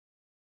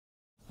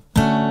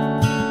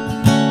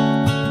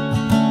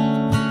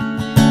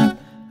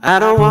I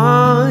don't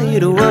want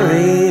you to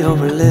worry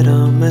over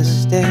little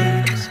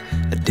mistakes.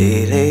 A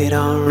day late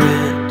on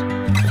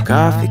rent, a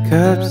coffee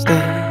cup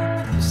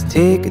stain. Just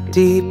take a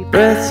deep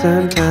breath,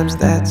 sometimes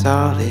that's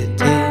all it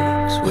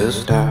takes. We'll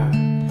start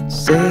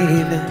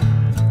saving.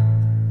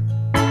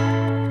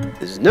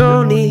 There's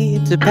no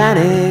need to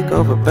panic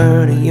over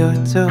burning your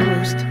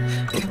toast.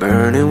 You're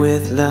burning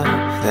with love,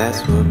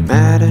 that's what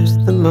matters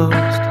the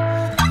most.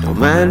 Don't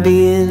mind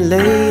being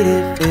late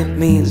if it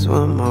means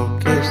one more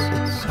kiss.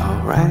 It's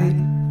alright,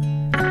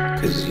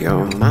 'cause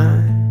you're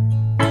mine.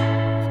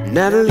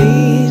 Now the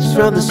leaves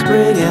from the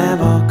spring have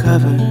all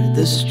covered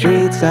the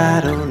streets. I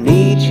don't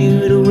need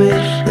you to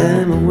wish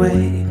them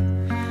away.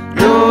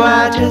 No,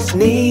 I just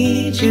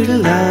need you to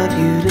love,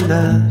 you to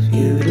love,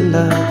 you to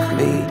love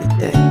me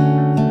today.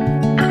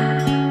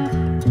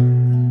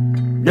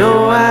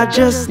 No, I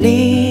just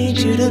need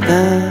you to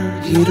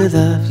love, you to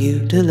love,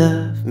 you to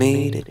love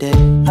me today.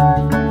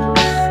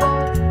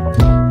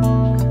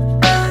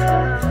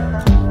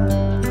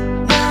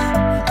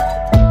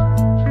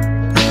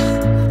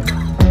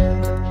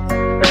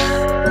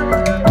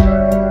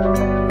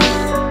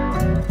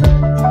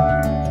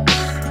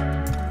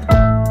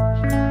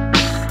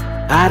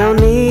 I don't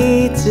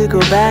need to go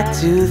back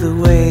to the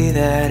way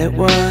that it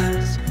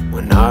was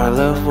when our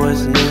love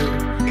was new,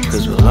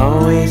 'cause we'll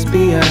always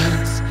be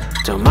us.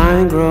 Don't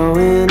mind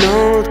growing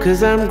old,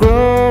 'cause I'm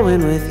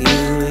growing with you.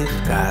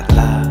 We've got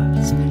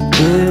lots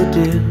to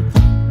do.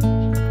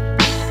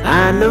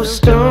 I know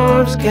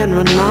storms can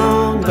run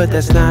long, but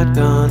that's not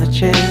gonna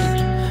change.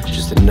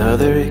 Just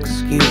another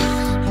excuse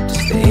to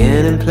stay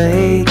in and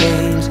play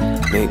games.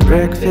 Make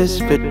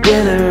breakfast for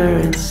dinner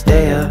and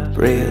stay up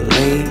real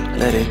late.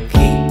 Let it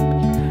keep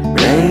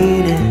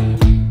raining.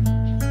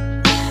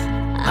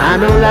 I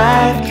know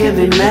life can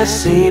be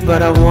messy,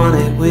 but I want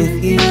it with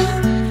you.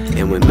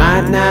 And we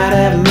might not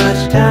have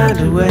much time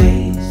to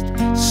waste.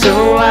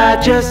 So I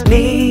just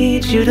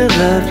need you to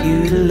love,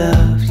 you to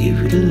love, you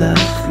to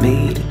love me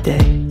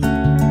today.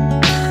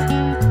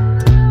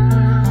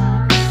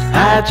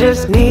 I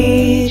just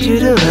need you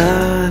to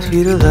love,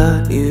 you to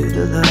love, you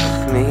to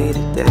love me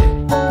today.